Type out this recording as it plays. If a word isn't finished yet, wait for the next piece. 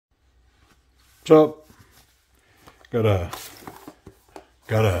So, got a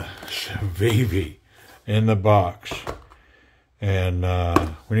CIVIVI in the box, and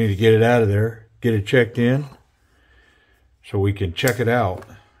we need to get it out of there, get it checked in, so we can check it out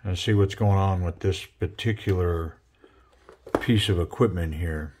and see what's going on with this particular piece of equipment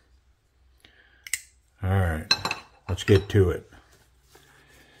here. All right, let's get to it.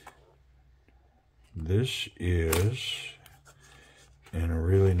 This is in a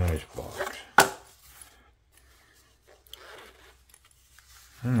really nice box.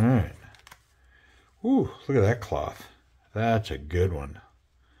 All right. Ooh, look at that cloth. That's a good one.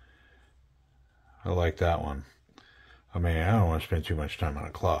 I like that one. I mean, I don't want to spend too much time on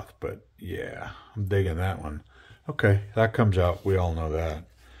a cloth, but yeah, I'm digging that one. Okay, that comes out. We all know that.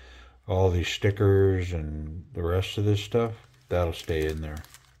 All these stickers and the rest of this stuff, that'll stay in there.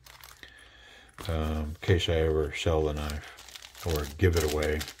 In case I ever sell the knife or give it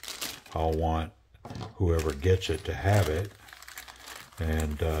away, I'll want whoever gets it to have it.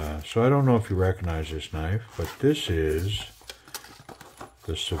 And so I don't know if you recognize this knife, but this is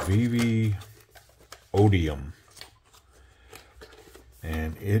the CIVIVI Odium.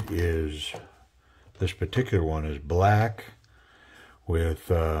 And it is, this particular one is black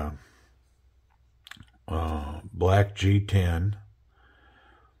with black G-10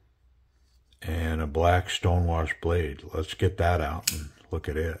 and a black stonewash blade. Let's get that out and look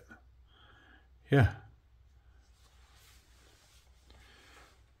at it. Yeah.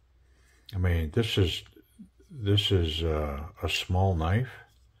 I mean, this is a small knife,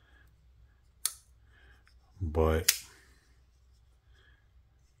 but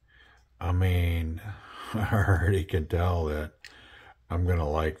I mean, I already can tell that I'm gonna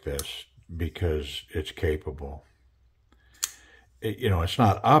like this because it's capable. You know, it's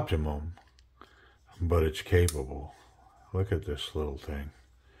not optimum, but it's capable. Look at this little thing.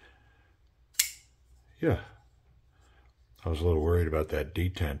 Yeah. I was a little worried about that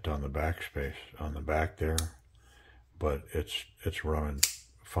detent on the back space, on the back there, but it's running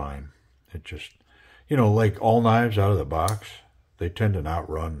fine. It just, you know, like all knives out of the box, they tend to not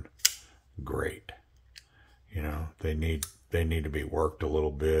run great. You know, they need to be worked a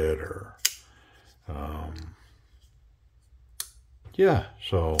little bit, or yeah.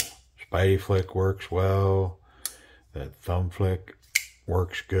 So Spidey flick works well. That thumb flick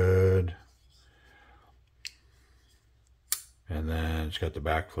works good. And then it's got the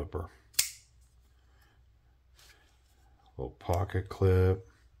back flipper. Little pocket clip.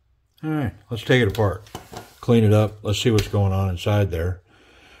 All right, let's take it apart. Clean it up. Let's see what's going on inside there.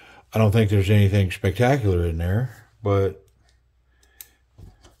 I don't think there's anything spectacular in there, but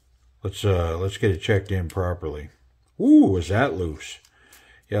let's get it checked in properly. Ooh, was that loose?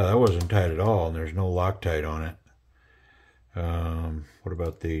 Yeah, that wasn't tight at all, and there's no Loctite on it. What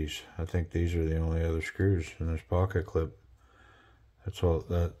about these? I think these are the only other screws in this pocket clip. That's all,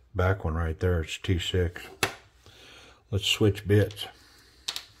 that back one right there, it's T6. Let's switch bits.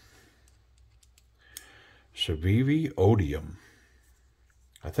 CIVIVI Odium.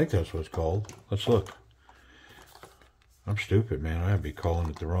 I think that's what it's called. Let's look. I'm stupid, man. I'd be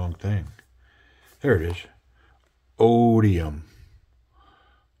calling it the wrong thing. There it is. Odium.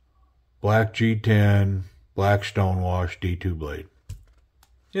 Black G10, black stonewash D2 blade.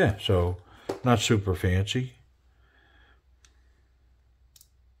 Yeah, so not super fancy.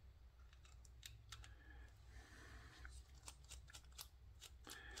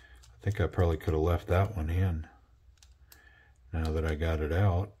 I think I probably could have left that one in. Now that I got it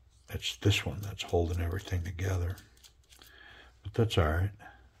out, it's this one that's holding everything together. But that's all right.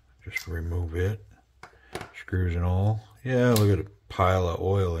 Just remove it. Screws and all. Yeah, look at a pile of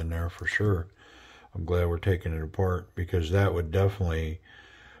oil in there for sure. I'm glad we're taking it apart, because that would definitely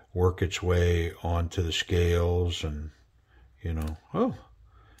work its way onto the scales, and, you know, oh,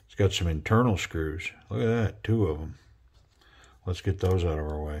 it's got some internal screws. Look at that, 2 of them. Let's get those out of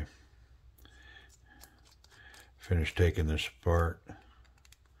our way. Finish taking this apart.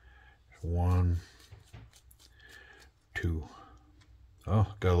 1, 2. Oh,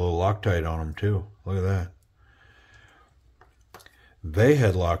 got a little Loctite on them too. Look at that. They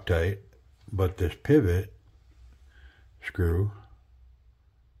had Loctite, but this pivot screw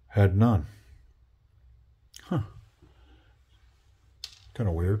had none. Huh. Kind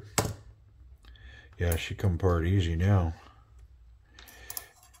of weird. Yeah, she come apart easy now.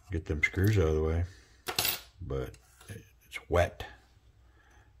 Get them screws out of the way. But it's wet.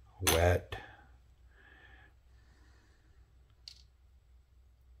 Wet.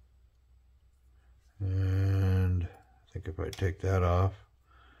 And I think if I take that off,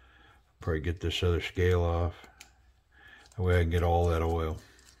 I'll probably get this other scale off. That way I can get all that oil.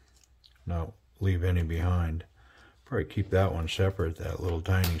 No, leave any behind. Probably keep that one separate, that little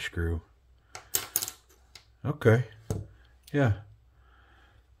tiny screw. Okay, yeah.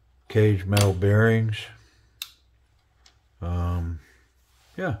 Cage metal bearings.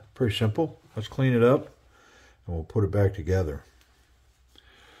 Yeah, pretty simple. Let's clean it up and we'll put it back together.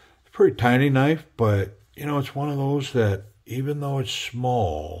 It's a pretty tiny knife, but you know, it's one of those that even though it's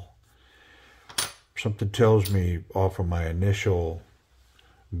small, something tells me off of my initial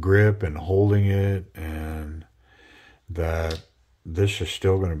grip and holding it, and that this is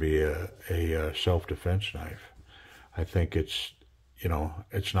still going to be a self-defense knife. I think it's, you know,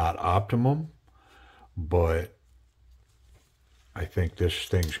 it's not optimum, but I think this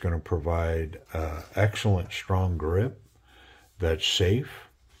thing's going to provide excellent strong grip that's safe.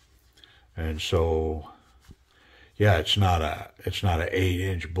 And so, yeah, it's not an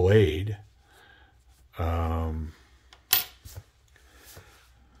 8-inch blade.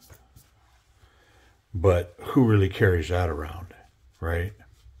 But who really carries that around, right?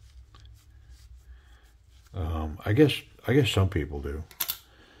 I guess some people do.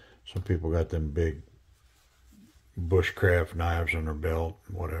 Some people got them big bushcraft knives on their belt,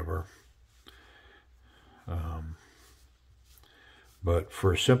 whatever. But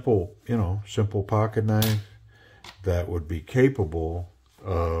for a simple, you know, simple pocket knife that would be capable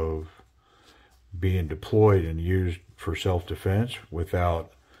of being deployed and used for self-defense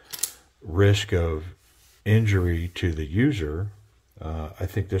without risk of injury to the user, I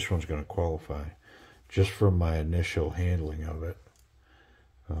think this one's going to qualify just from my initial handling of it.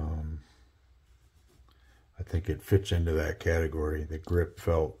 I think it fits into that category. The grip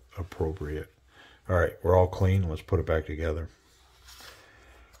felt appropriate. All right, we're all clean. Let's put it back together.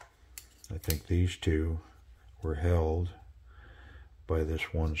 I think these two were held by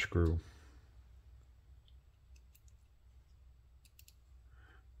this one screw.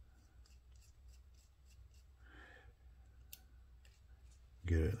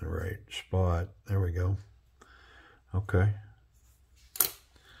 Get it in the right spot. There we go. Okay.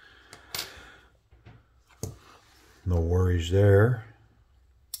 No worries there.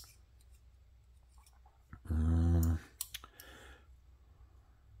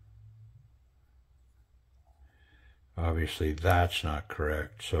 Obviously that's not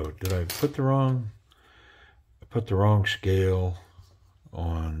correct. So did I put the wrong scale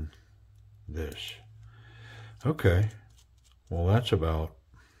on this? Okay. Well, that's about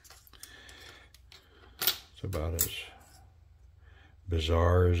as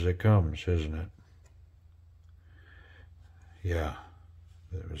bizarre as it comes, isn't it? Yeah,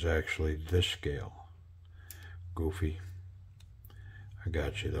 it was actually this scale. Goofy. I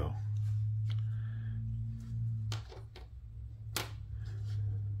got you though.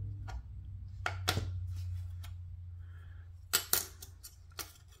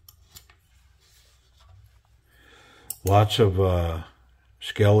 Lots of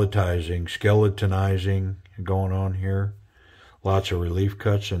skeletonizing going on here. Lots of relief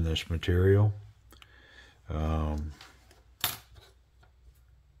cuts in this material.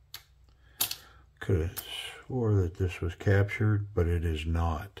 Could have swore that this was captured, but it is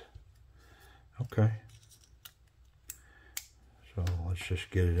not. Okay. So let's just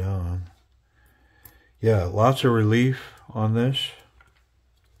get it on. Yeah, lots of relief on this.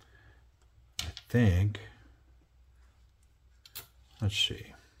 I think. Let's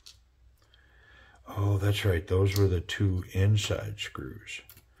see. Oh, that's right. Those were the two inside screws.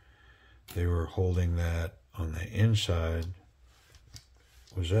 They were holding that on the inside.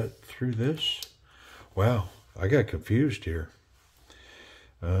 Was that through this? Wow, I got confused here.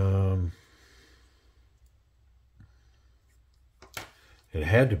 It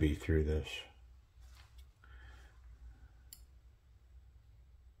had to be through this.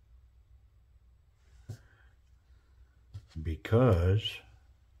 Because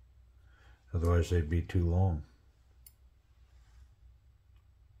otherwise they'd be too long.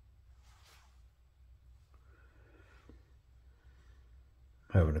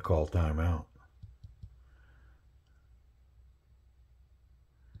 Having to call timeout.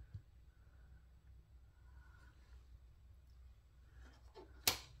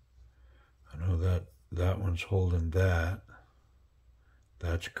 I know that one's holding that.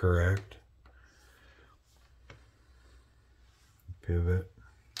 That's correct. Pivot.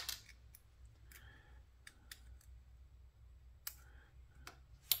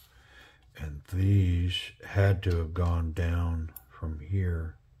 And these had to have gone down from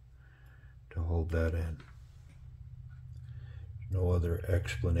here to hold that in. No other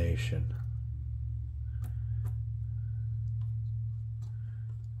explanation.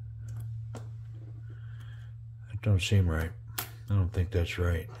 That don't seem right. I don't think that's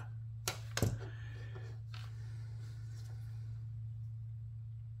right.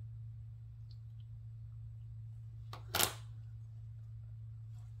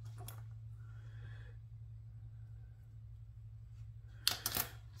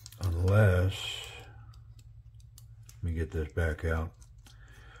 Unless, let me get this back out.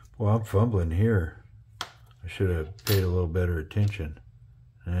 Well, I'm fumbling here. I should have paid a little better attention.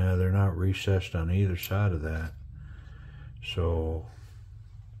 Yeah, they're not recessed on either side of that. So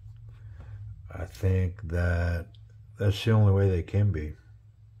I think that that's the only way they can be.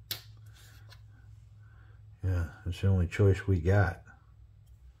 Yeah, it's the only choice we got.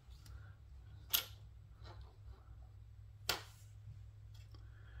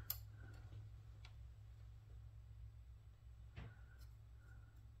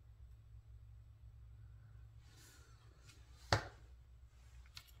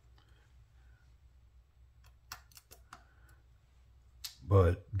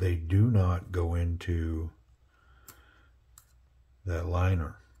 But they do not go into that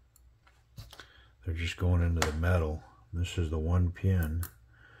liner. They're just going into the metal. This is the 1 pin,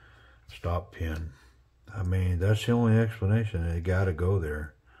 stop pin. I mean, that's the only explanation. They got to go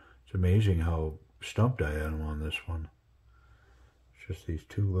there. It's amazing how stumped I am on this one. It's just these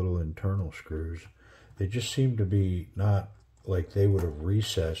two little internal screws. They just seem to be not like they would have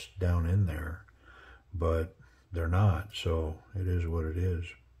recessed down in there, but they're not, so it is what it is.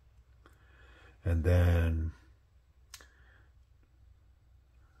 And then,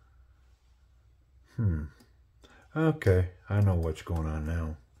 okay, I know what's going on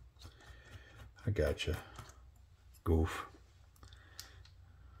now. I gotcha, goof.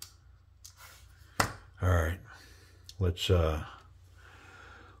 All right, let's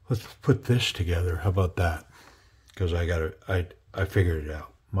put this together. How about that? Because I figured it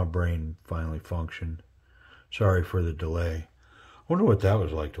out. My brain finally functioned. Sorry for the delay. I wonder what that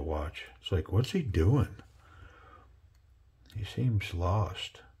was like to watch. It's like, what's he doing? He seems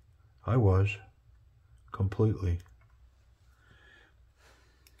lost. I was. Completely.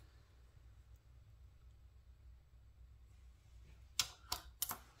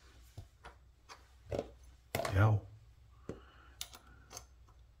 Ow.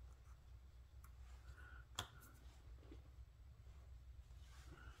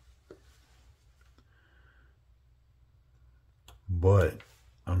 But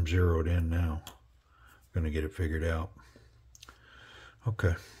I'm zeroed in now. I'm going to get it figured out.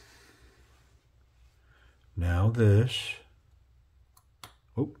 Okay. Now this.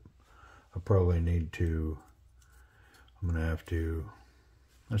 Oh, I probably need to. I'm going to have to.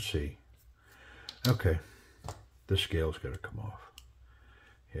 Let's see. Okay. The scale's got to come off.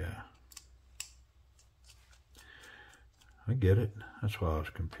 Yeah. I get it. That's why I was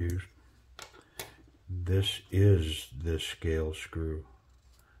confused. This is this scale screw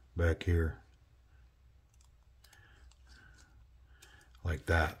back here. Like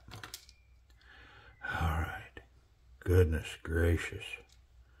that. All right. Goodness gracious.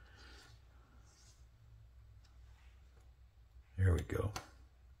 There we go.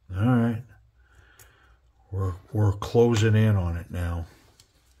 All right. We're closing in on it now.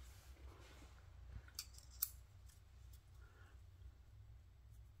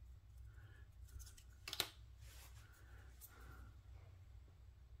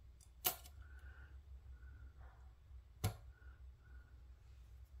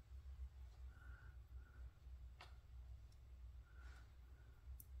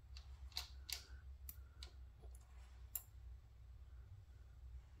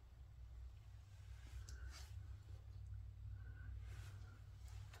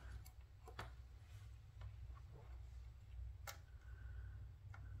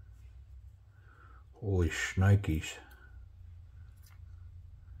 Holy shnikes.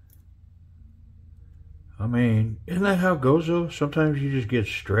 I mean, isn't that how it goes though? Sometimes you just get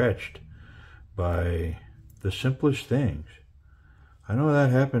stretched by the simplest things. I know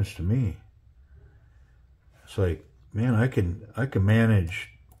that happens to me. It's like, man, I can manage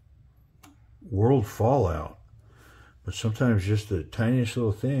world fallout, but sometimes just the tiniest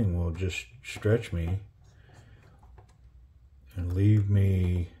little thing will just stretch me and leave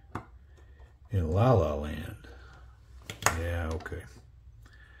me in La La Land. Yeah, okay.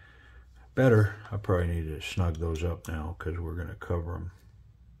 Better. I probably need to snug those up now because we're going to cover them.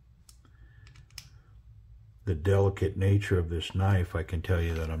 The delicate nature of this knife, I can tell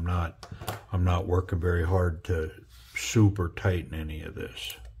you that I'm not working very hard to super tighten any of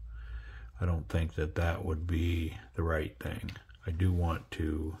this. I don't think that would be the right thing. I do want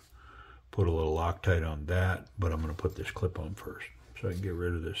to put a little Loctite on that, but I'm going to put this clip on first so I can get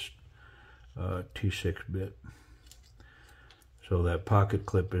rid of this T6 bit. So that pocket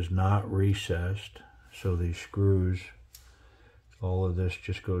clip is not recessed, so these screws, all of this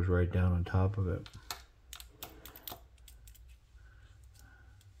just goes right down on top of it.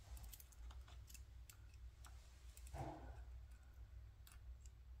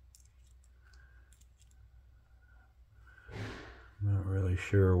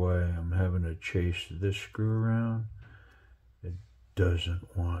 sure why I'm having to chase this screw around. It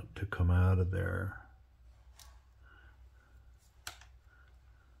doesn't want to come out of there.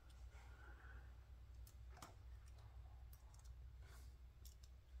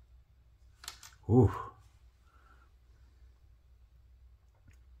 Ooh.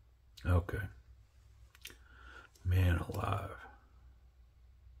 Okay. Man alive.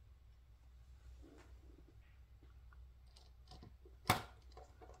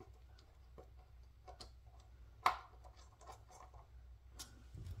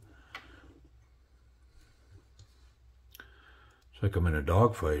 It's like I'm in a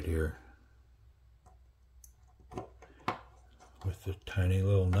dogfight here with this tiny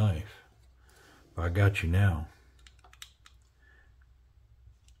little knife. I got you now.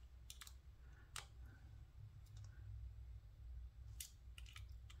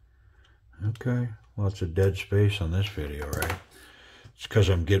 Okay, lots of dead space on this video, right? It's because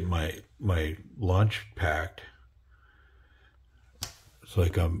I'm getting my lunch packed. It's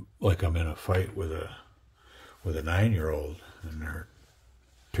like I'm in a fight with a 9-year-old, and they're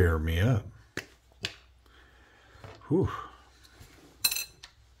tearing me up. Whew.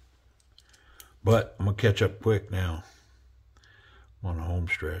 But I'm gonna catch up quick now. I'm on a home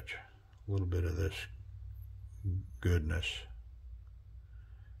stretch. A little bit of this goodness.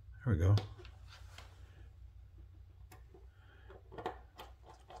 There we go.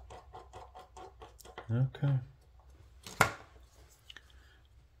 Okay.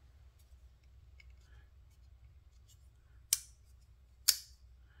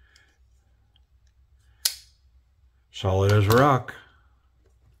 Solid as a rock.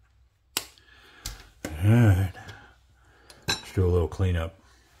 All right. Let's do a little cleanup.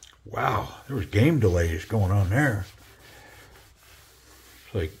 Wow, there was game delays going on there.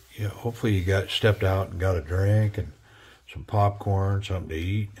 It's like, yeah, hopefully you stepped out and got a drink and some popcorn, something to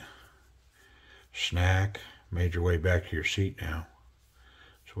eat, snack, made your way back to your seat now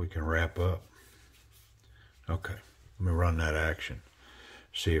so we can wrap up. Okay, let me run that action,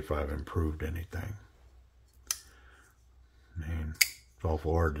 see if I've improved anything. Man, it's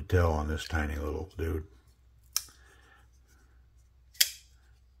awful hard to tell on this tiny little dude.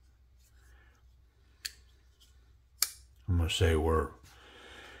 I'm gonna say we're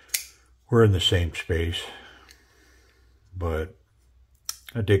in the same space, but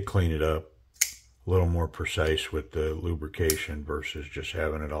I did clean it up a little more precise with the lubrication versus just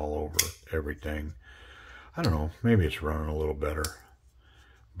having it all over everything. I don't know, maybe it's running a little better,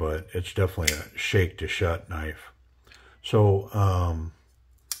 but it's definitely a shake to shut knife. So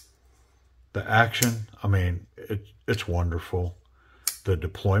the action, I mean, it's wonderful. The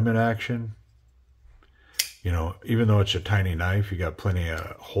deployment action, you know, even though it's a tiny knife, you got plenty of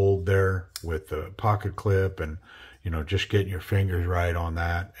hold there with the pocket clip, and, you know, just getting your fingers right on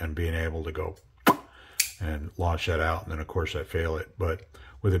that and being able to go and launch that out. And then, of course, I fail it. But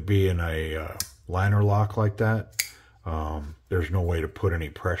with it being a liner lock like that, there's no way to put any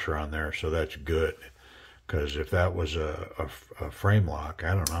pressure on there. So that's good. Because if that was a frame lock,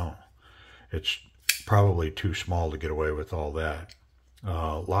 I don't know. It's probably too small to get away with all that.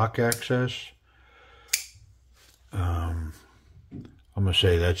 Lock access, I'm going to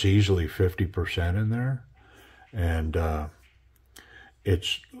say that's easily 50% in there. And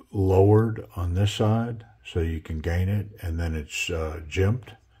it's lowered on this side so you can gain it. And then it's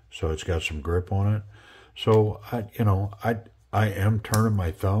jimped, so it's got some grip on it. So, I am turning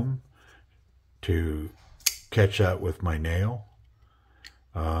my thumb to catch that with my nail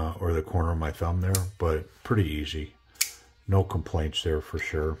or the corner of my thumb there, but pretty easy. No complaints there for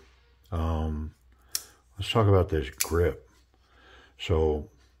sure. Let's talk about this grip. So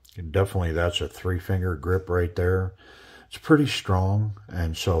definitely that's a 3-finger grip right there. It's pretty strong,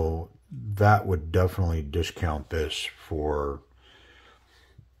 and so that would definitely discount this for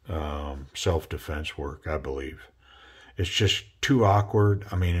self-defense work, I believe. It's just too awkward.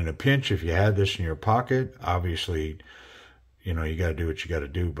 I mean, in a pinch, if you had this in your pocket, obviously, you know, you got to do what you got to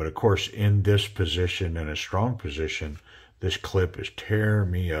do. But of course, in this position, in a strong position, this clip is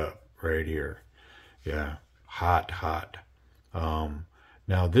tearing me up right here. Yeah, hot.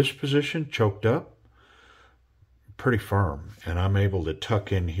 Now this position, choked up, pretty firm. And I'm able to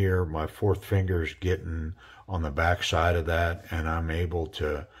tuck in here. My 4th finger's getting on the back side of that, and I'm able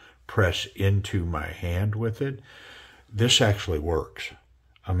to press into my hand with it. This actually works.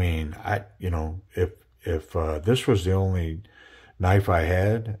 I mean, if this was the only knife I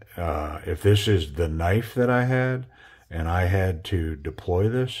had, if this is the knife that I had, and I had to deploy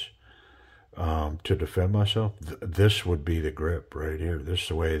this to defend myself, this would be the grip right here. This is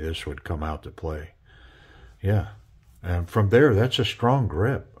the way this would come out to play. Yeah, And from there, that's a strong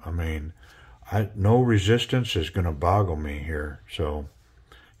grip. I mean, no resistance is going to boggle me here. So,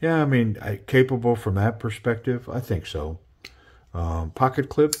 yeah, I mean, capable from that perspective, I think so. Pocket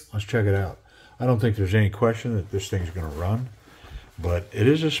clip, let's check it out. I don't think there's any question that this thing's going to run, but it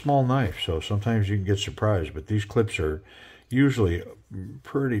is a small knife, so sometimes you can get surprised. But these clips are usually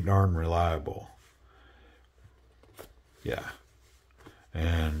pretty darn reliable. Yeah.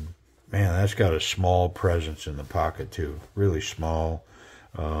 And, man, that's got a small presence in the pocket, too. Really small.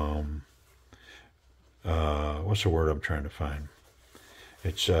 What's the word I'm trying to find?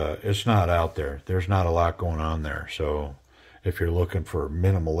 It's not out there. There's not a lot going on there. So if you're looking for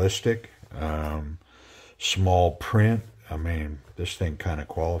minimalistic, small print, I mean, this thing kind of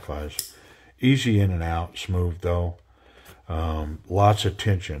qualifies. Easy in and out, smooth though. Lots of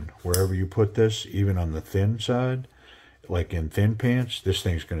tension. Wherever you put this, even on the thin side, like in thin pants, this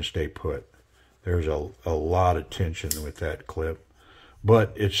thing's going to stay put. There's a lot of tension with that clip.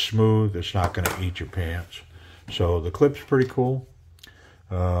 But it's smooth. It's not going to eat your pants. So the clip's pretty cool.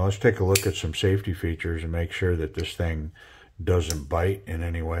 Let's take a look at some safety features and make sure that this thing doesn't bite in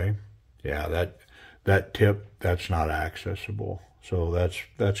any way. Yeah, that tip, that's not accessible. So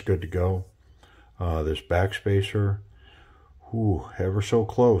that's good to go. This backspacer, ever so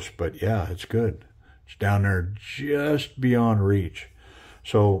close, but yeah, it's good. It's down there just beyond reach.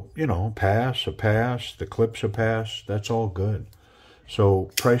 So, you know, pass, a pass, the clip's a pass, that's all good.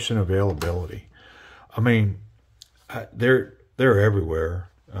 So price and availability. I mean, they're everywhere.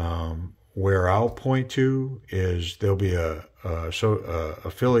 Where I'll point to is there'll be a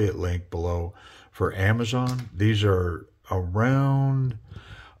affiliate link below for Amazon. These are around,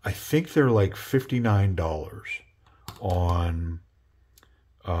 I think they're like $59 on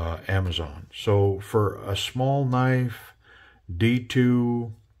Amazon. So for a small knife,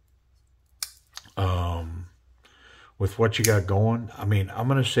 D2, with what you got going, I mean, I'm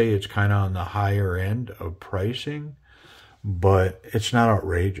going to say it's kind of on the higher end of pricing, but it's not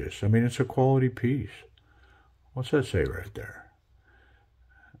outrageous. I mean, it's a quality piece. What's that say right there?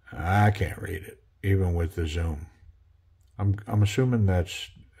 I can't read it, even with the zoom. I'm assuming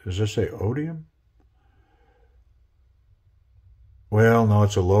does this say Odium? Well, no,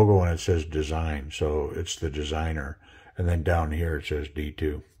 it's a logo and it says design, so it's the designer. And then down here it says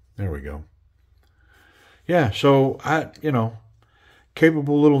D2. There we go. Yeah, so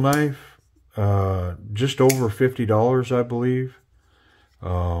capable little knife, just over $50, I believe.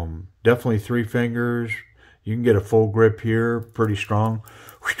 Definitely 3 fingers. You can get a full grip here, pretty strong,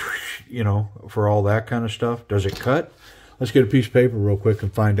 for all that kind of stuff. Does it cut? Let's get a piece of paper real quick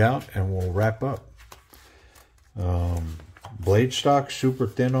and find out, and we'll wrap up. Blade stock, super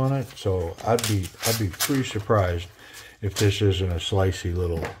thin on it, so I'd be pretty surprised if this isn't a slicey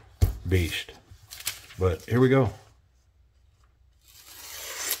little beast. But here we go.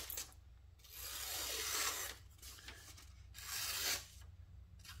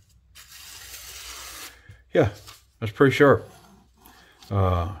 Yeah, that's pretty sharp.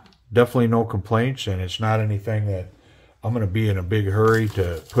 Definitely no complaints, and it's not anything that I'm going to be in a big hurry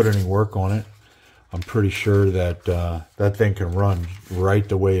to put any work on it. I'm pretty sure that that thing can run right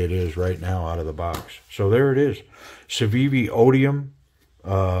the way it is right now out of the box. So there it is. CIVIVI Odium.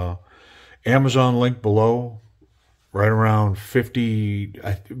 Amazon link below. Right around between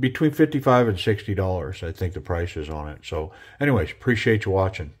 $55 and $60, I think the price is on it. So anyways, appreciate you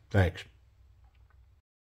watching. Thanks.